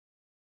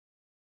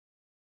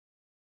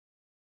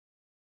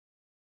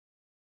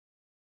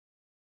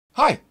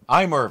Hi,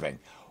 I'm Irving.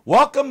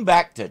 Welcome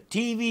back to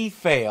TV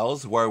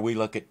Fails, where we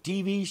look at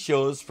TV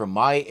shows from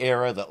my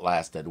era that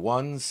lasted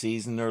one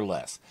season or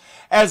less.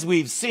 As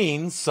we've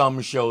seen,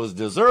 some shows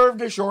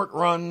deserved a short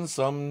run,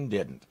 some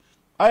didn't.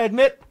 I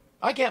admit,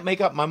 I can't make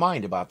up my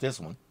mind about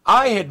this one.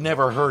 I had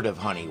never heard of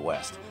Honey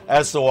West.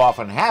 As so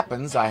often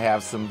happens, I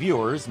have some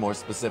viewers, more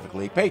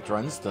specifically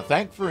patrons, to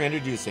thank for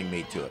introducing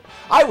me to it.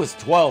 I was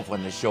 12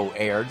 when the show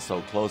aired,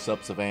 so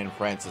close-ups of Anne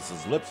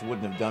Frances's lips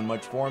wouldn't have done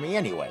much for me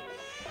anyway.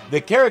 The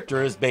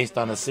character is based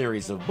on a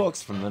series of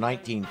books from the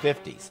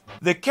 1950s.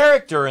 The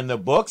character in the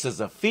books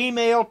is a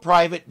female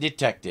private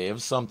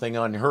detective, something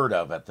unheard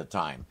of at the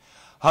time.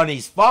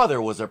 Honey's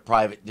father was a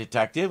private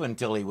detective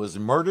until he was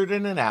murdered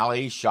in an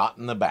alley, shot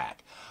in the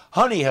back.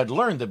 Honey had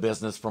learned the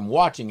business from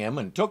watching him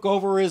and took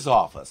over his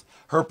office.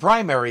 Her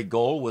primary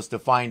goal was to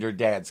find her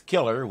dad's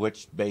killer,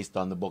 which, based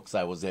on the books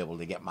I was able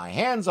to get my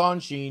hands on,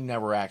 she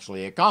never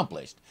actually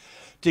accomplished.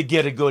 To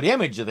get a good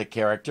image of the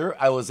character,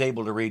 I was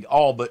able to read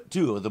all but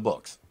 2 of the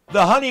books.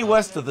 The Honey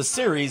West of the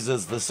series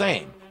is the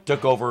same.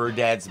 Took over her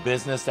dad's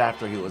business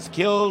after he was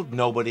killed.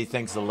 Nobody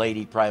thinks a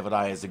lady private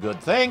eye is a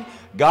good thing.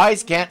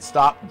 Guys can't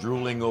stop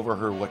drooling over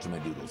her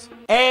whatchamadoodles.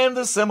 And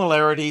the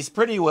similarities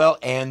pretty well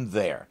end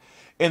there.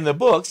 In the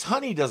books,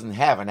 Honey doesn't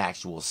have an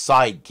actual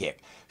sidekick.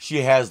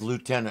 She has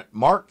Lieutenant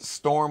Mark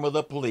Storm of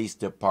the police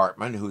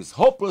department, who's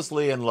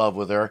hopelessly in love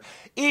with her,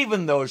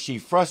 even though she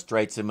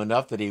frustrates him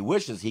enough that he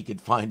wishes he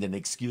could find an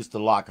excuse to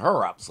lock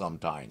her up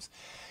sometimes.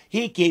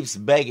 He keeps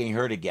begging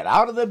her to get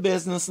out of the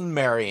business and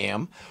marry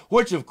him,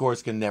 which of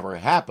course can never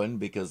happen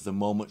because the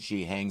moment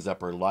she hangs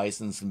up her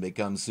license and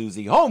becomes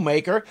Susie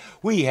Homemaker,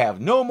 we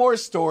have no more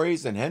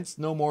stories and hence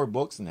no more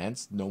books and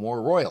hence no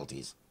more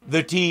royalties.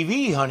 The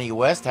TV Honey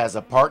West has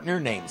a partner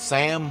named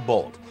Sam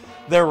Bolt.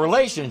 Their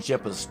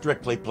relationship is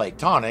strictly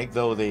platonic,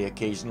 though they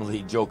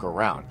occasionally joke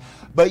around.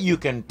 But you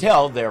can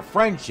tell their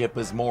friendship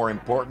is more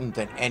important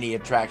than any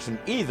attraction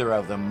either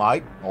of them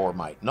might, or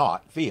might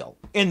not, feel.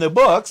 In the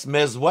books,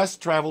 Ms.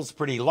 West travels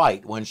pretty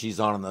light when she's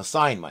on an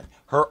assignment.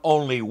 Her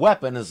only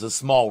weapon is a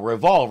small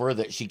revolver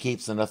that she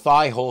keeps in a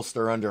thigh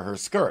holster under her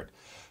skirt.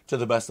 To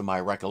the best of my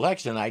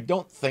recollection, I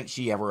don't think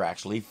she ever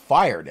actually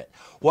fired it.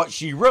 What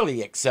she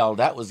really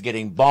excelled at was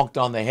getting bonked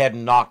on the head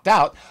and knocked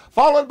out,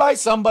 followed by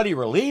somebody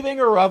relieving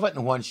her of it,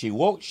 and when she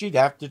woke, she'd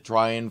have to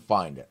try and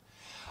find it.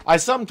 I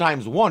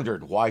sometimes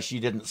wondered why she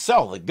didn't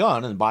sell the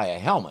gun and buy a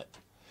helmet.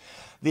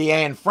 The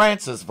Anne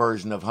Frances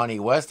version of Honey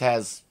West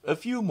has a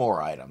few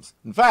more items.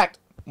 In fact,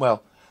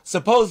 well,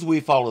 suppose we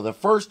follow the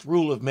first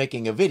rule of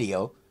making a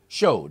video: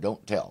 show,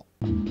 don't tell.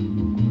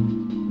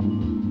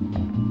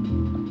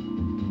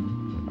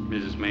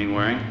 Mrs.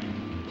 Mainwaring?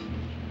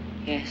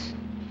 Yes.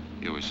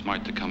 You were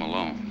smart to come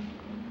alone.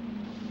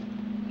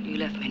 You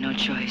left me no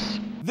choice.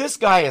 This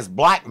guy is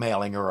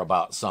blackmailing her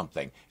about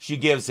something. She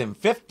gives him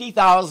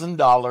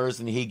 $50,000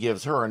 and he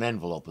gives her an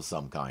envelope of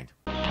some kind.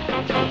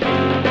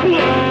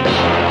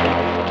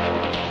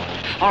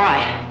 All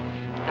right.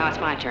 Now it's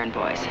my turn,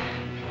 boys.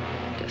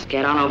 Just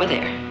get on over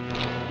there.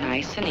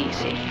 Nice and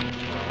easy.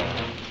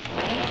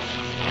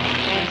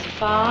 That's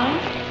fine.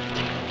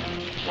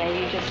 Now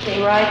you just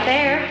stay right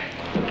there.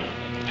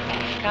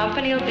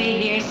 Company will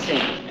be here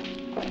soon.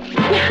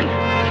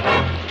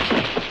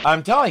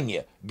 I'm telling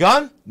you,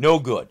 gun, no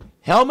good.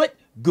 Helmet,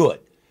 good.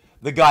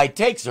 The guy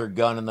takes her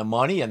gun and the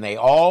money and they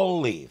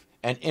all leave.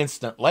 An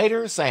instant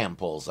later, Sam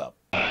pulls up.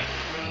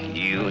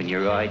 You and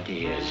your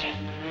ideas.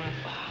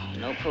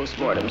 No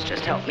postmortems,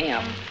 just help me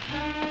out.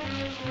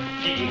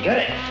 Did you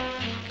get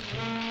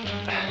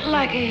it?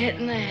 Like a hit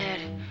in the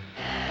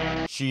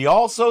head. She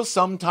also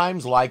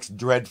sometimes likes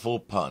dreadful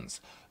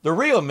puns. The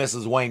real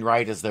Mrs.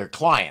 Wainwright is their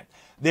client.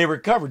 They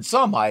recovered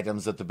some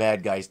items that the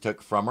bad guys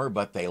took from her,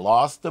 but they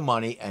lost the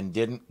money and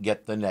didn't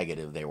get the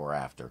negative they were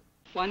after.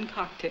 One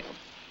cocktail,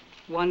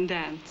 one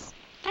dance.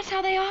 That's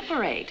how they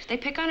operate. They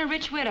pick on a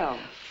rich widow.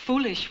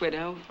 Foolish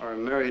widow. Or a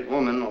married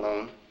woman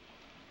alone.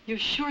 You're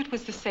sure it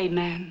was the same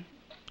man?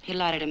 He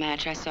lighted a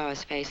match. I saw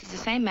his face. It's the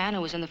same man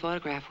who was in the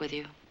photograph with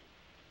you.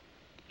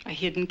 A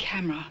hidden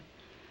camera.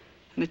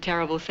 And the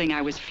terrible thing,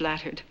 I was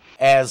flattered.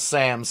 As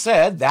Sam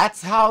said,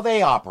 that's how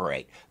they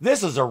operate.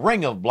 This is a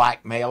ring of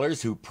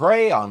blackmailers who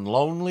prey on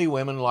lonely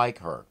women like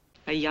her.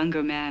 A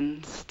younger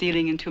man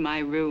stealing into my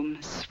room,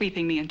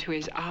 sweeping me into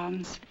his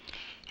arms.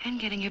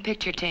 And getting your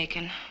picture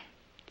taken.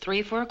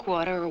 3 for a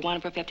quarter or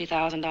 1 for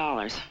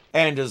 $50,000.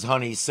 And as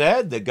Honey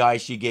said, the guy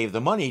she gave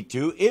the money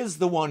to is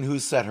the one who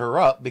set her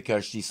up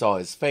because she saw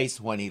his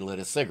face when he lit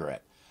a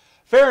cigarette.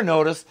 Fair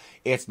notice,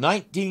 it's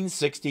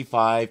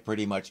 1965,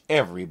 pretty much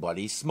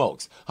everybody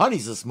smokes.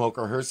 Honey's a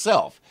smoker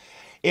herself.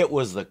 It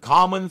was the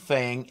common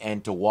thing,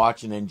 and to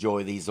watch and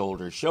enjoy these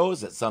older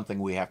shows, it's something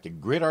we have to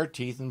grit our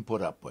teeth and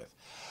put up with.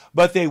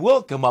 But they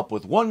will come up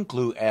with one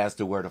clue as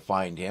to where to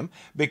find him,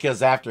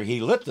 because after he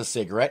lit the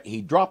cigarette,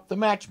 he dropped the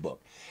matchbook.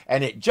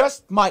 And it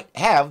just might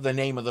have the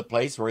name of the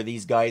place where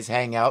these guys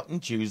hang out and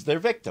choose their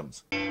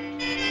victims.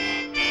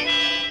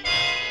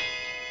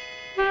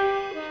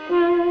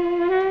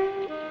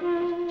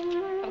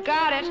 I've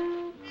got it.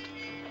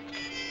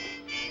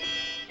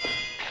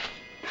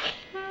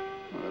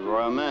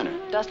 Royal Manor.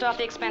 Dust off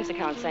the expense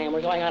account, Sam.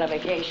 We're going on a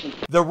vacation.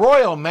 The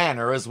Royal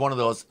Manor is one of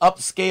those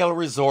upscale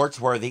resorts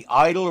where the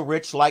idle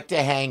rich like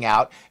to hang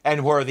out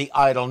and where the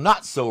idle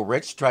not so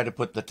rich try to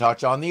put the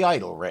touch on the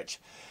idle rich.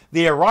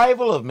 The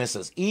arrival of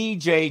Mrs.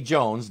 E.J.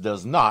 Jones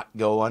does not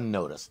go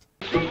unnoticed.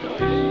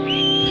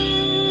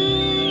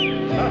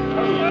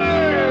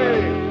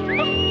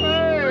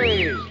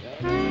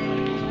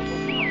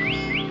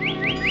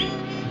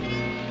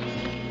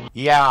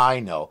 Yeah, I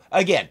know.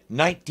 Again,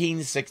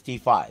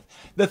 1965.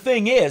 The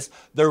thing is,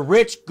 the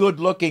rich,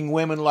 good-looking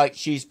women like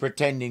she's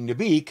pretending to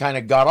be kind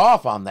of got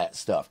off on that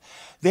stuff.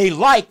 They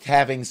liked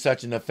having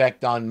such an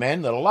effect on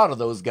men that a lot of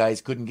those guys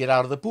couldn't get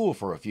out of the pool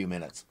for a few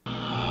minutes.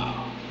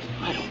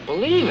 I don't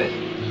believe it.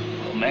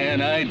 Well,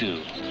 man, I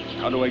do.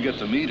 How do I get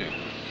to meet her?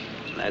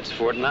 That's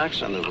Fort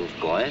Knox on the roof,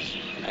 boys.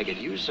 I could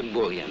use some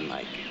bullion,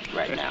 Mike,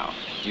 right now.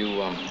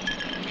 You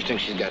think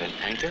she's got an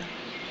anchor?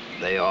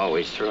 They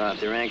always throw out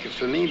their anchor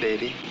for me,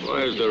 baby.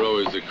 Why is there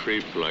always a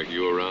creep like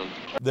you around?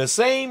 The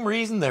same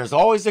reason there's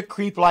always a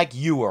creep like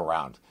you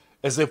around.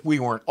 As if we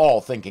weren't all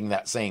thinking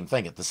that same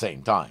thing at the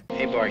same time.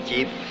 Hey,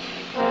 barkeep.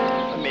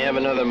 Let me have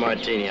another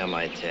martini on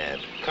my tab.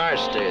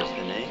 Carstairs,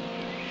 the name.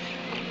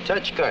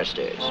 Touch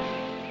Carstairs.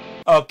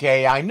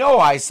 Okay, I know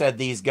I said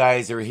these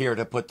guys are here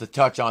to put the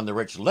touch on the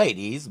rich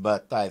ladies,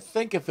 but I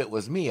think if it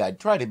was me, I'd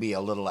try to be a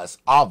little less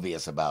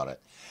obvious about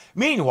it.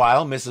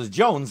 Meanwhile, Mrs.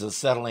 Jones is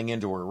settling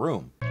into her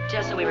room.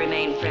 Just so we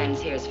remain friends,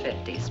 here's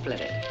 50.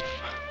 Split it.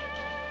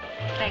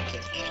 Thank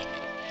you.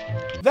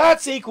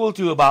 That's equal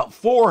to about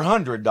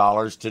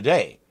 $400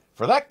 today.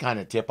 For that kind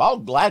of tip, I'll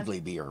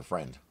gladly be her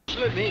friend.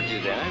 Let me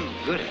do that.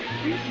 I'm good at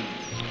it.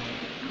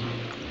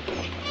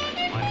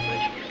 My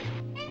pleasure.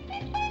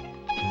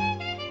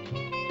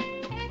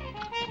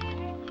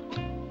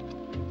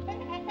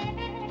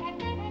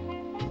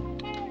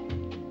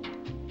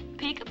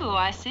 Peekaboo,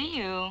 I see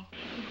you.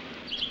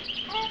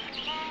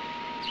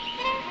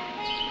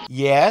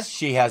 Yes,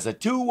 she has a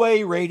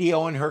two-way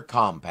radio in her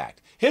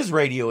compact. His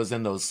radio is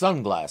in those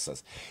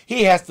sunglasses.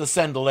 He has to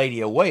send the lady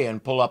away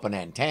and pull up an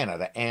antenna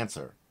to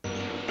answer.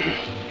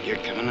 You're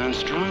coming on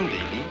strong,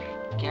 baby.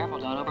 Careful,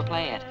 don't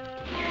overplay it.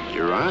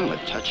 You're on with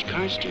Touch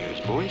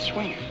Carstairs, boy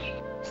Swingin.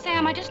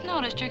 Sam, I just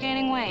noticed you're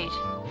gaining weight.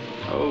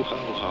 Ho, ho,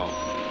 ho.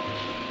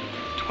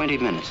 20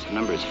 minutes. The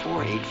number is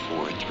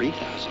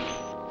 484-3000.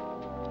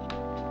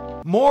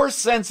 More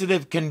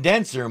sensitive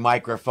condenser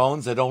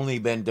microphones had only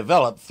been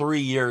developed 3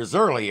 years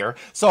earlier,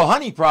 so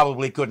Honey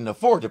probably couldn't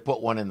afford to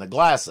put one in the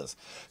glasses.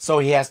 So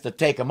he has to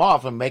take them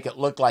off and make it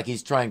look like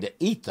he's trying to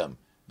eat them,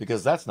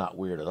 because that's not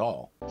weird at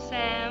all.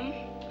 Sam,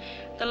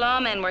 the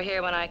lawmen were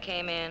here when I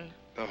came in.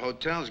 The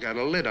hotel's got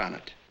a lid on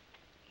it.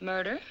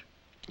 Murder?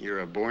 You're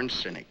a born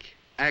cynic.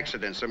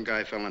 Accident, some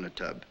guy fell in a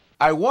tub.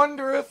 I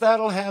wonder if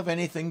that'll have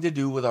anything to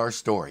do with our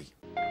story.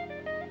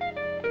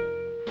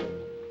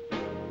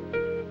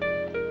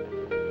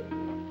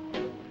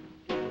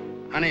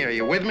 Honey, are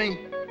you with me?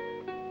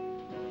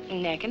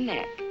 Neck and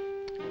neck.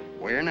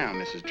 Where now,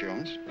 Mrs.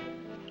 Jones?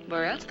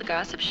 Where else? The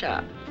gossip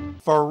shop.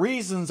 For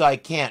reasons I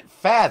can't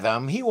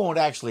fathom, he won't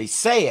actually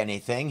say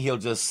anything. He'll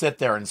just sit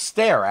there and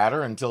stare at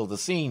her until the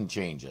scene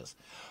changes.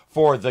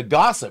 For the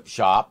gossip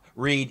shop,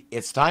 read,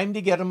 "It's time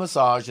to get a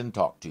massage and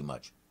talk too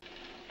much."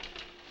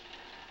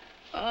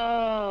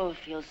 Oh, it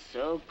feels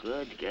so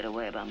good to get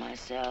away by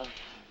myself.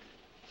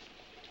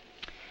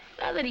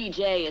 Not that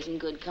EJ isn't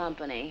good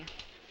company.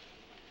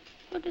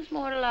 But there's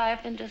more to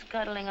life than just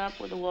cuddling up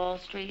with the Wall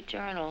Street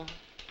Journal.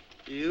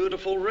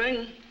 Beautiful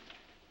ring.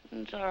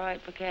 It's all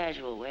right for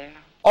casual wear.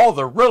 All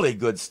the really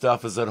good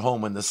stuff is at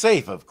home in the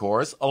safe, of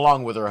course,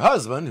 along with her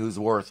husband, who's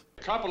worth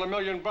A couple of $1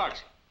 million.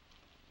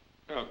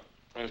 Yeah,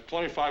 and he's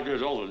 25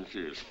 years older than she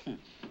is. She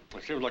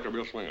seems like a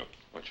real swinger.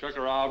 I check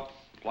her out,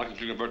 license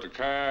to convert to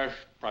cash,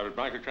 private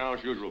bank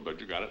accounts, usual,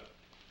 but you got it.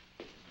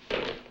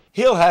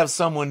 He'll have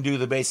someone do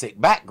the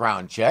basic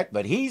background check,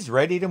 but he's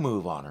ready to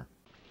move on her.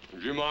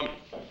 Gee, Mom,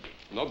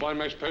 nobody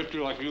makes pastry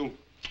like you.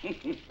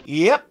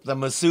 Yep, the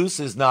masseuse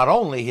is not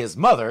only his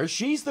mother,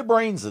 she's the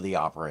brains of the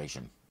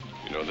operation.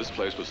 You know, this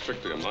place was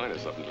strictly a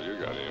minus up until you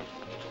got here.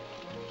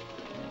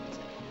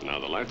 Now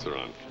the lights are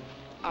on.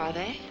 Are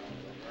they?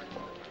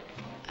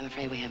 I'm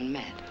afraid we haven't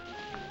met.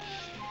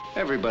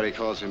 Everybody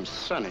calls him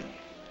Sonny.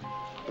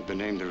 But the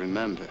name to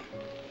remember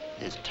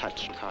is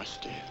Touch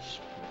Carstairs.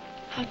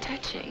 How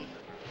touching.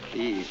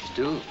 Please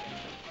do.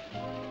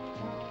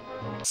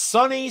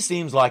 Sonny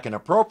seems like an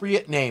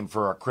appropriate name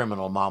for a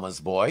criminal mama's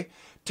boy.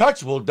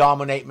 Touch will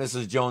dominate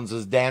Mrs.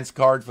 Jones's dance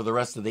card for the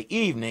rest of the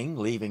evening,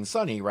 leaving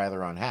Sonny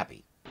rather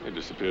unhappy. He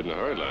disappeared in a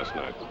hurry last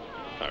night.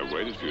 I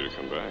waited for you to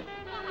come back.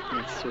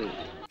 That's sweet.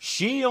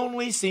 She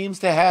only seems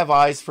to have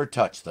eyes for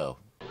Touch, though.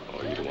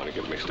 Oh, you don't want to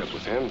get mixed up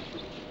with him.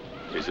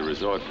 He's a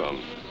resort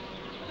bum.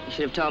 You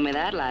should have told me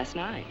that last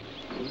night.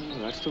 Well,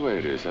 that's the way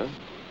it is, huh?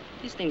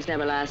 These things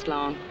never last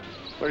long.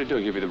 What did he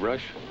do, give you the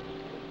brush?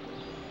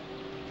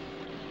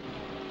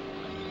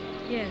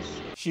 Yes.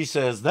 She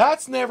says,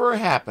 "That's never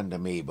happened to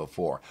me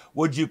before.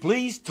 Would you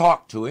please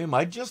talk to him?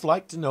 I'd just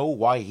like to know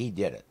why he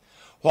did it."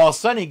 While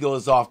Sonny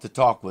goes off to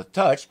talk with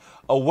Touch,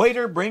 a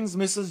waiter brings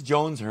Mrs.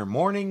 Jones her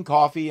morning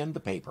coffee and the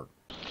paper.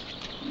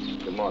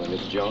 Good morning,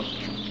 Mrs. Jones.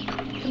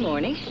 Good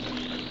morning.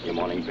 Your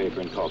morning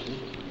paper and coffee.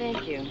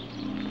 Thank you.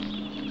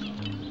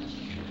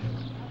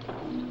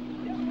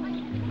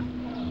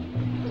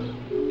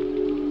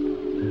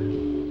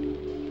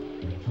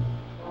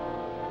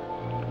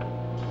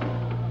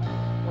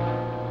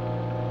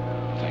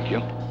 Thank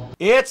you.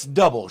 It's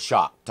double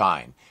shock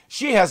time.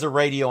 She has a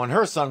radio and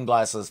her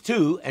sunglasses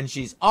too, and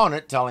she's on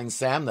it telling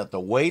Sam that the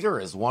waiter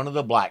is one of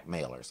the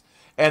blackmailers.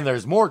 And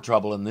there's more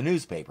trouble in the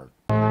newspaper.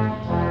 The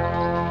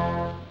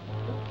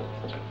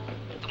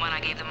one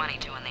I gave the money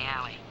to in the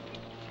alley.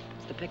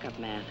 It's the pickup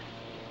man.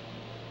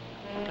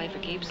 Play for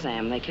keeps,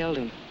 Sam. They killed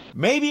him.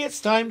 Maybe it's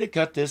time to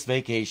cut this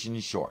vacation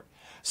short.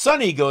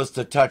 Sonny goes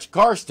to Touch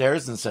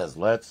Carstairs and says,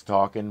 let's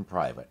talk in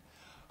private.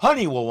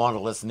 Honey will want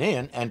to listen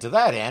in, and to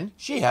that end,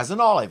 she has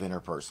an olive in her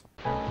purse.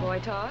 Boy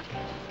talk?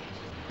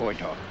 Boy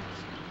talk.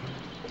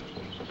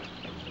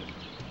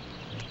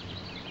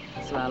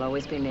 So I'll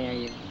always be near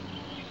you.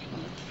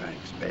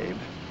 Thanks, babe.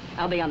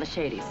 I'll be on the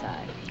shady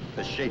side.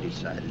 The shady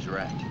side is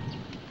right.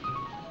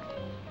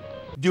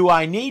 Do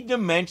I need to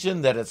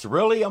mention that it's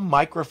really a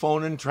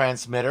microphone and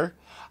transmitter?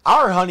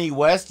 Our Honey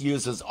West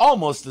uses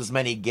almost as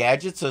many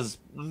gadgets as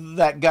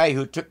that guy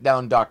who took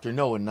down Dr.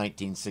 No in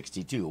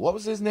 1962. What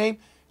was his name?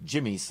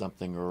 Jimmy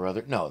something or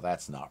other. No,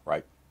 that's not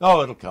right.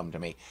 Oh, it'll come to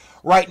me.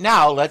 Right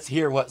now, let's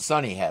hear what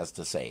Sonny has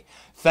to say.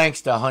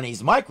 Thanks to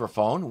Honey's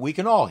microphone, we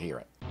can all hear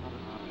it.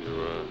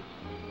 You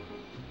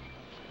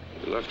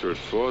left her at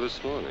 4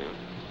 this morning.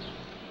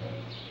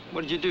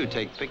 What did you do,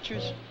 take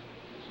pictures?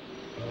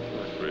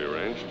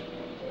 Rearranged.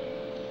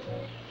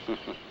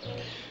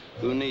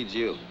 Who needs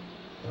you?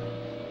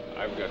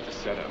 I've got the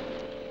setup.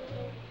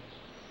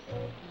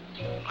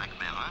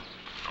 Blackmail, huh?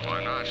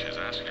 Why not? She's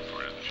asking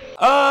for it, isn't she?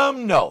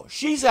 No.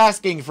 She's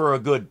asking for a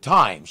good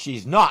time.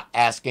 She's not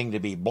asking to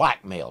be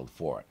blackmailed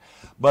for it.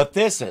 But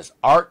this is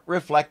art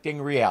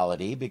reflecting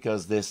reality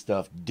because this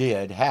stuff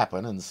did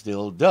happen and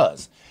still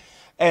does.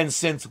 And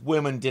since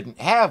women didn't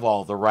have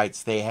all the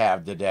rights they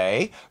have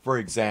today, for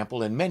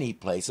example, in many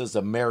places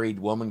a married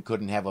woman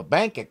couldn't have a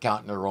bank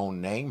account in her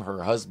own name,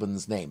 her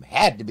husband's name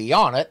had to be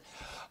on it,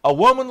 a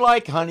woman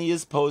like Honey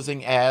is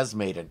posing as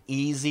made an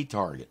easy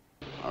target.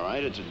 All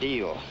right, it's a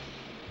deal.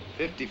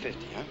 50-50,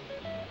 huh?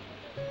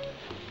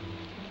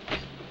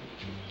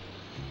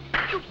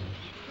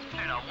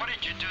 Hey, now, what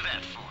did you do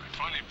that for?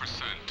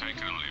 20%, take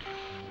it or leave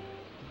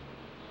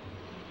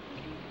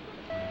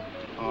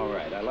it. All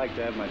right, I like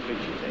to have my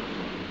picture taken.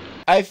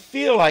 I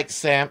feel like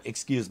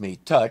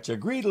Touch,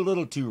 agreed a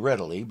little too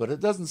readily, but it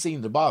doesn't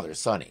seem to bother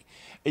Sonny.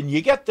 And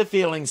you get the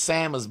feeling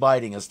Sam is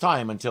biding his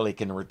time until he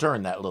can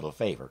return that little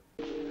favor.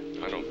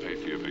 I don't pay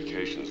for your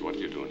vacations. What are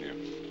you doing here?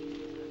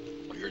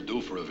 Well, you're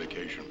due for a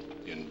vacation.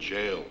 In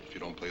jail if you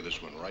don't play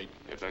this one right.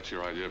 If that's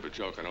your idea of a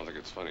joke, I don't think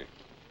it's funny.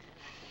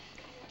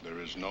 There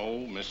is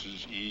no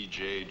Mrs.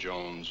 E.J.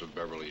 Jones of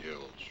Beverly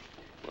Hills.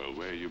 Well,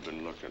 where you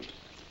been looking?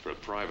 For a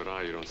private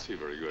eye, you don't see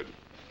very good.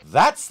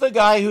 That's the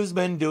guy who's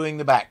been doing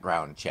the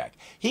background check.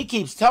 He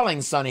keeps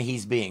telling Sonny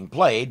he's being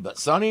played, but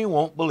Sonny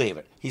won't believe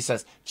it. He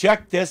says,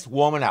 check this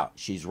woman out.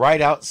 She's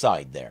right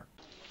outside there.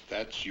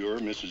 That's your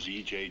Mrs.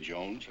 E.J.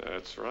 Jones?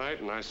 That's right,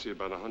 and I see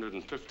about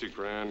 150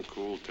 grand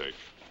cool take.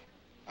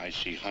 I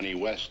see Honey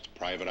West,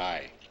 private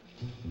eye.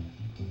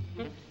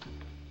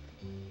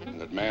 And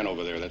that man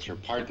over there, that's her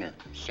partner,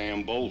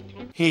 Sam Bolt.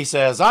 He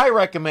says, I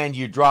recommend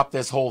you drop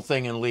this whole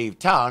thing and leave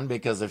town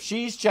because if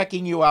she's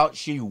checking you out,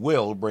 she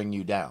will bring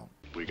you down.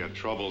 We got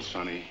trouble,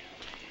 Sonny.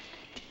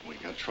 We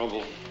got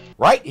trouble.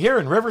 Right here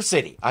in River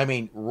City,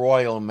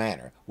 Royal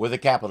Manor, with a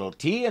capital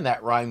T and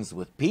that rhymes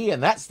with P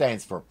and that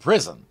stands for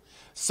prison.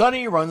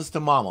 Sonny runs to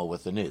Mama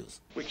with the news.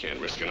 We can't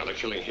risk another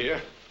killing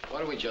here. Why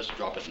don't we just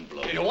drop it and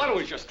blow it? Hey, why don't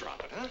we just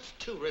drop it, huh? It's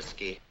too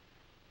risky.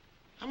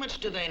 How much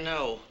do they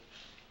know?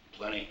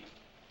 Plenty.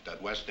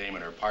 That West dame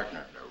and her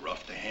partner, they're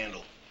rough to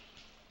handle.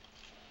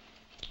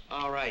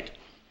 All right.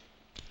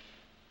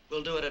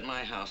 We'll do it at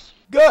my house.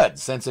 Good.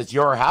 Since it's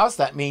your house,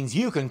 that means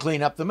you can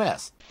clean up the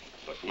mess.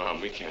 But,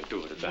 Mom, we can't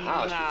do it at the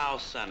house. Now,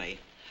 Sonny,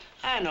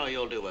 I know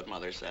you'll do what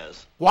Mother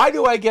says. Why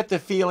do I get the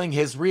feeling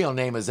his real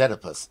name is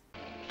Oedipus?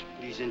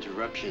 These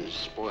interruptions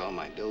spoil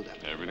my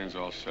build-up. Everything's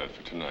all set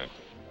for tonight.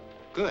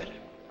 Good.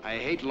 I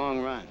hate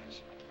long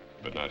runs.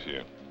 But not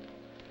here.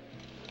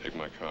 Take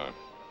my car.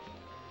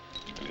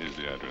 And here's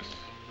the address.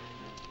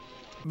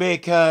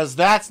 Because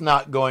that's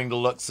not going to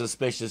look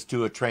suspicious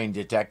to a trained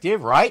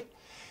detective, right?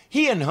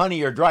 He and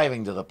Honey are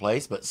driving to the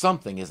place, but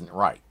something isn't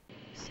right.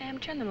 Sam,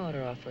 turn the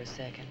motor off for a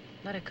second.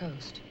 Let it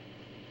coast.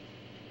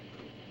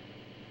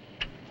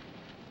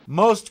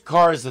 Most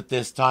cars at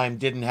this time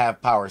didn't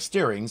have power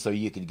steering, so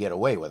you could get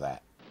away with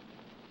that.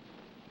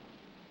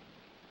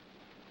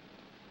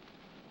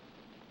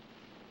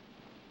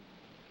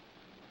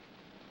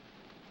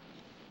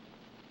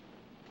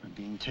 We're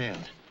being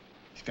tailed.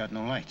 He's got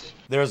no lights.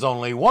 There's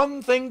only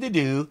one thing to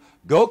do.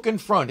 Go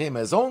confront him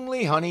as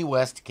only Honey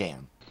West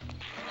can.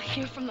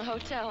 You're from the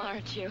hotel,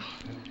 aren't you?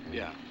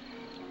 Yeah.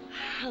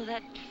 Oh,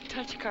 that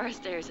Touch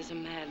Carstairs is a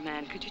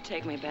madman. Could you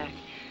take me back?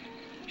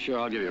 Sure,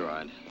 I'll give you a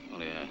ride.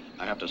 Only,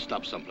 I have to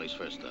stop someplace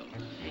first, though.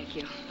 Thank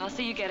you. I'll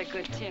see you get a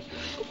good tip.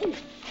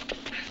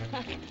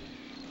 I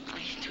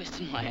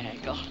twisted my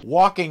ankle.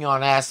 Walking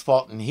on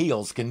asphalt and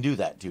heels can do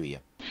that to you.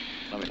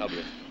 Let me help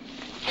you.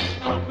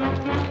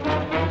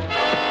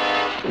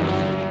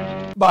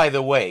 By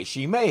the way,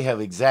 she may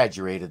have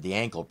exaggerated the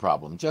ankle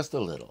problem just a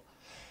little.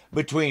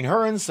 Between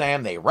her and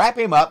Sam, they wrap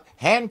him up,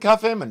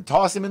 handcuff him, and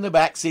toss him in the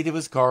back seat of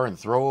his car and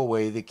throw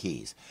away the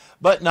keys.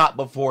 But not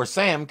before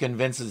Sam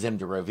convinces him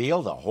to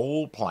reveal the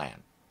whole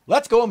plan.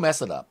 Let's go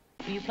mess it up.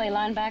 Will you play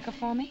linebacker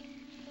for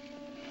me?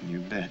 You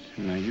bet.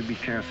 Now, you be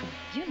careful.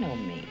 You know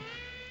me.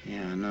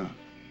 Yeah, I know.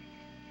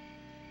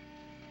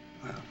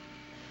 Well,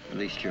 at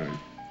least you're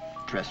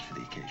dressed for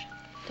the occasion.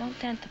 Don't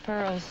dent the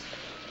pearls.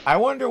 I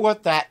wonder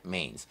what that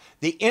means.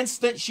 The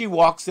instant she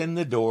walks in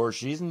the door,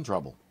 she's in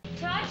trouble.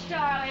 Touch,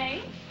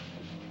 darling.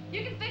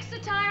 You can fix the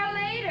tire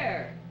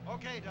later.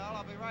 Okay, doll,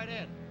 I'll be right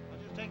in. I'll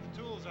just take the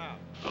tools out.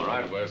 All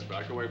right, Wes,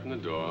 back away from the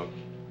door.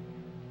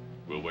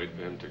 We'll wait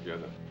for him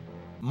together.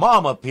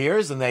 Mom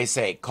appears and they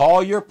say,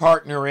 call your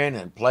partner in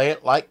and play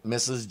it like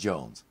Mrs.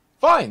 Jones.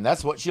 Fine,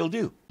 that's what she'll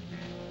do.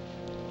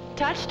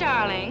 Touch,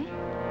 darling.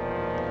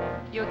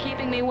 You're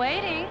keeping me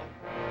waiting.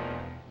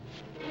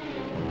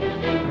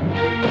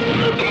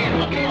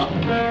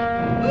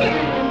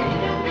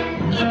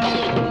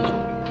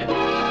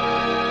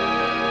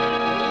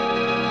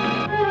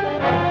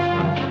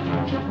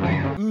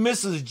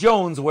 Mrs.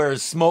 Jones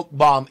wears smoke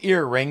bomb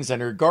earrings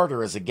and her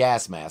garter is a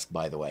gas mask,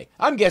 by the way.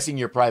 I'm guessing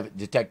your private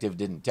detective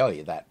didn't tell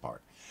you that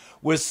part.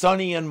 With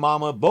Sonny and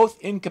Mama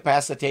both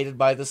incapacitated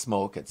by the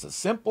smoke, it's a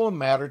simple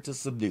matter to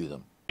subdue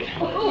them.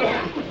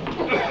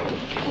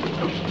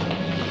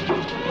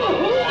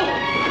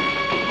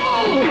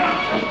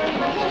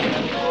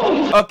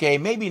 Okay,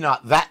 maybe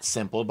not that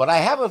simple, but I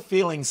have a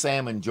feeling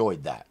Sam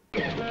enjoyed that.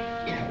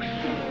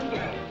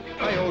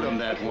 I owed him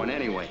that one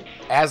anyway.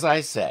 As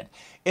I said,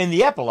 in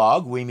the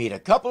epilogue, we meet a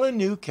couple of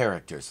new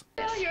characters.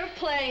 Well, you're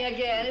playing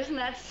again. Isn't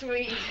that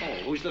sweet?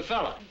 Oh, who's the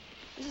fella?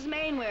 This is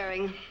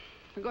Mainwaring.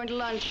 We're going to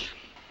lunch.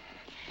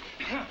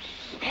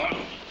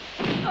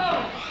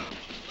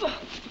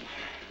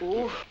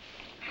 Ooh.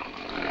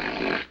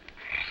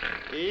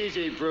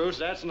 Easy, Bruce.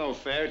 That's no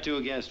fair. 2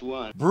 against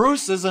 1.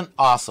 Bruce is an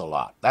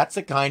ocelot. That's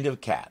a kind of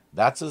cat.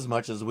 That's as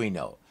much as we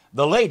know.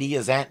 The lady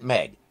is Aunt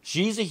Meg.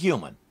 She's a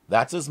human.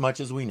 That's as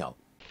much as we know.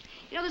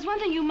 You know, there's one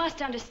thing you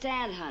must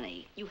understand,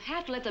 honey. You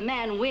have to let the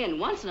man win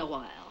once in a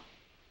while.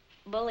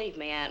 Believe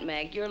me, Aunt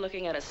Meg, you're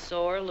looking at a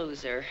sore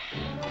loser.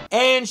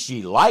 And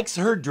she likes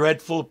her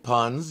dreadful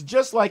puns,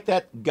 just like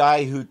that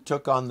guy who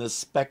took on the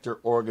Spectre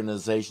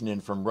organization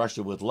in From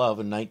Russia with Love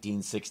in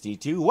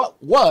 1962.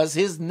 What was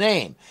his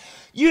name?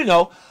 You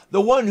know, the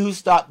one who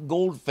stopped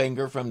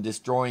Goldfinger from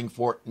destroying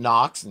Fort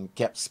Knox and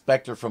kept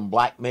Spectre from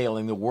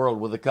blackmailing the world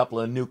with a couple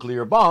of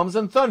nuclear bombs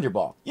and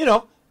Thunderball. You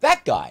know,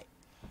 that guy.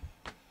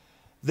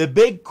 The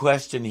big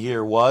question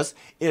here was,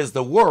 is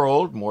the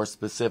world, more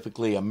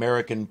specifically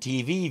American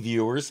TV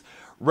viewers,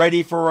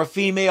 ready for a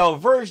female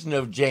version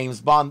of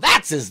James Bond?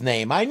 That's his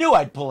name. I knew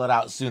I'd pull it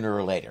out sooner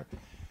or later.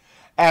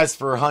 As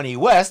for Honey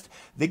West,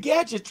 the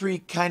gadgetry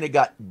kind of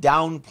got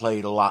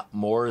downplayed a lot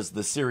more as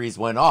the series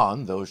went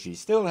on, though she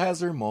still has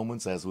her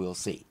moments, as we'll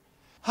see.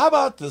 How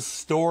about the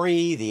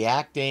story, the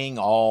acting,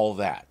 all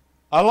that?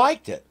 I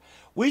liked it.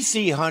 We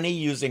see Honey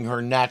using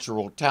her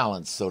natural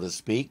talents, so to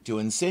speak, to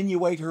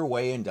insinuate her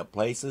way into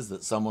places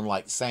that someone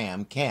like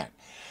Sam can't.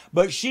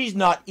 But she's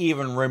not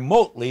even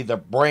remotely the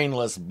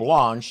brainless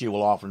blonde she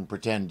will often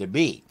pretend to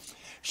be.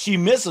 She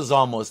misses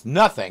almost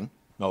nothing,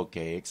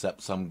 okay,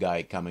 except some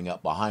guy coming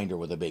up behind her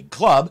with a big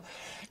club,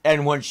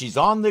 and when she's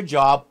on the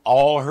job,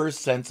 all her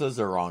senses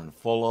are on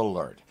full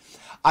alert.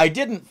 I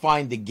didn't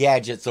find the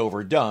gadgets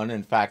overdone.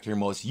 In fact, her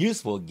most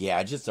useful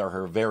gadgets are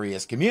her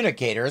various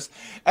communicators,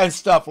 and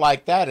stuff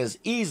like that is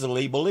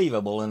easily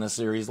believable in a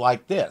series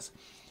like this.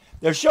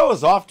 The show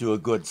is off to a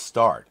good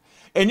start.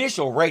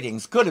 Initial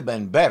ratings could have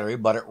been better,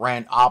 but it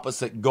ran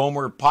opposite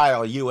Gomer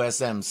Pyle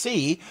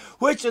USMC,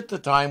 which at the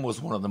time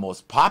was one of the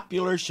most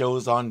popular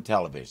shows on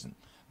television.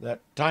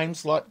 That time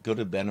slot could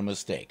have been a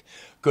mistake.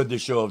 Could the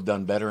show have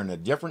done better in a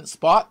different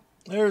spot?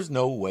 There's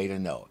no way to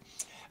know.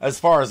 As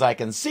far as I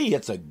can see,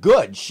 it's a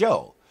good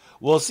show.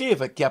 We'll see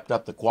if it kept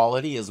up the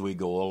quality as we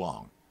go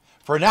along.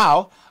 For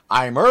now,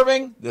 I'm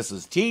Irving. This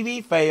is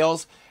TV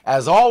Fails.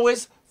 As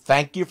always,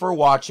 thank you for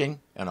watching,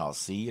 and I'll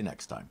see you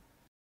next time.